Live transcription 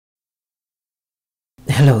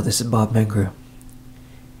Hello, this is Bob Mengru.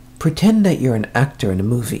 Pretend that you're an actor in a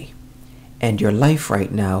movie, and your life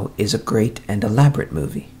right now is a great and elaborate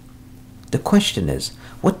movie. The question is,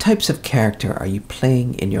 what types of character are you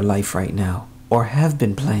playing in your life right now, or have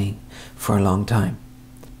been playing for a long time?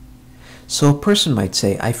 So a person might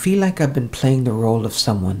say, I feel like I've been playing the role of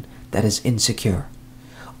someone that is insecure,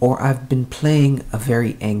 or I've been playing a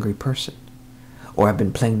very angry person, or I've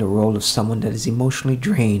been playing the role of someone that is emotionally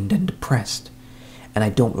drained and depressed, and I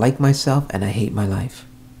don't like myself and I hate my life.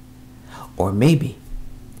 Or maybe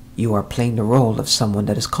you are playing the role of someone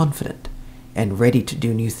that is confident and ready to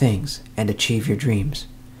do new things and achieve your dreams.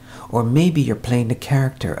 Or maybe you're playing the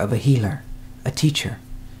character of a healer, a teacher,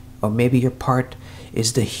 or maybe your part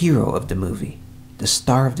is the hero of the movie, the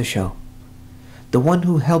star of the show, the one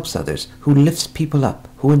who helps others, who lifts people up,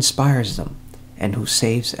 who inspires them, and who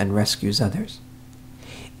saves and rescues others.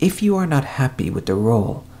 If you are not happy with the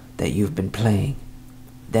role that you've been playing,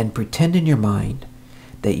 then pretend in your mind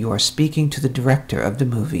that you are speaking to the director of the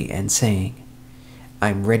movie and saying,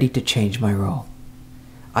 I'm ready to change my role.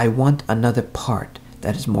 I want another part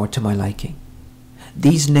that is more to my liking.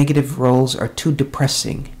 These negative roles are too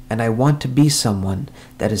depressing, and I want to be someone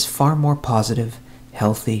that is far more positive,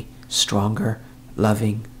 healthy, stronger,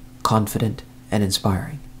 loving, confident, and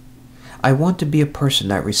inspiring. I want to be a person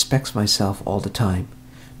that respects myself all the time.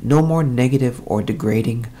 No more negative or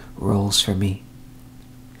degrading roles for me.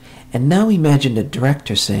 And now imagine the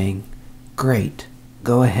director saying, great,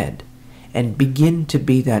 go ahead, and begin to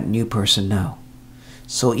be that new person now.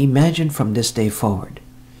 So imagine from this day forward,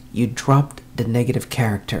 you dropped the negative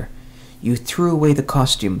character, you threw away the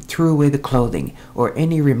costume, threw away the clothing, or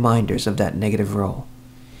any reminders of that negative role.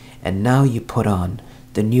 And now you put on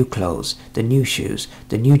the new clothes, the new shoes,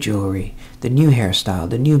 the new jewelry, the new hairstyle,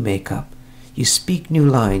 the new makeup. You speak new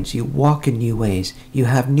lines, you walk in new ways, you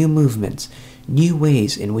have new movements, new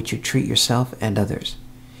ways in which you treat yourself and others,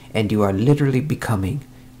 and you are literally becoming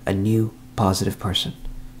a new positive person.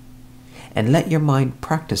 And let your mind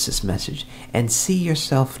practice this message and see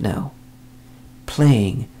yourself now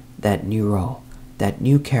playing that new role, that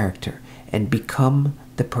new character, and become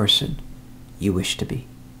the person you wish to be.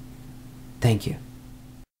 Thank you.